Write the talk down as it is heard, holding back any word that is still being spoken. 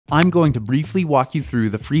I'm going to briefly walk you through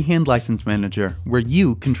the Freehand License Manager, where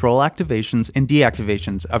you control activations and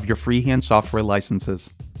deactivations of your Freehand software licenses.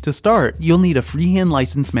 To start, you'll need a Freehand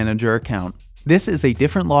License Manager account. This is a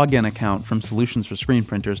different login account from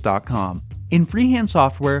solutionsforscreenprinters.com. In Freehand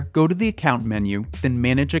software, go to the Account menu, then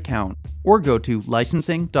Manage Account, or go to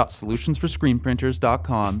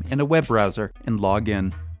licensing.solutionsforscreenprinters.com in a web browser and log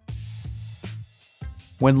in.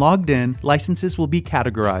 When logged in, licenses will be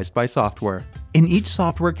categorized by software. In each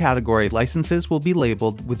software category, licenses will be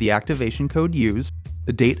labeled with the activation code used,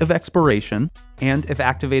 the date of expiration, and if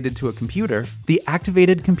activated to a computer, the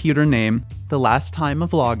activated computer name, the last time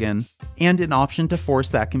of login, and an option to force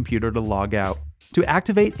that computer to log out. To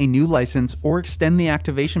activate a new license or extend the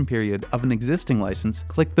activation period of an existing license,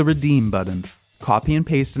 click the Redeem button. Copy and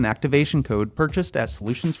paste an activation code purchased at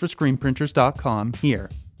solutionsforscreenprinters.com here.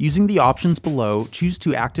 Using the options below, choose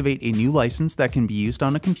to activate a new license that can be used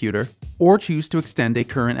on a computer, or choose to extend a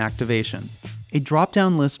current activation. A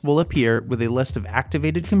drop-down list will appear with a list of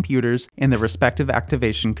activated computers and their respective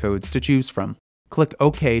activation codes to choose from. Click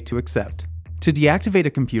OK to accept. To deactivate a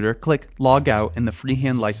computer, click Log Out in the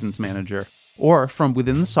Freehand License Manager, or from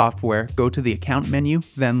within the software, go to the Account menu,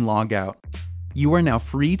 then Log Out. You are now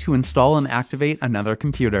free to install and activate another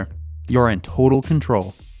computer. You're in total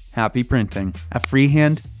control. Happy printing. At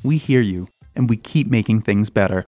Freehand, we hear you, and we keep making things better.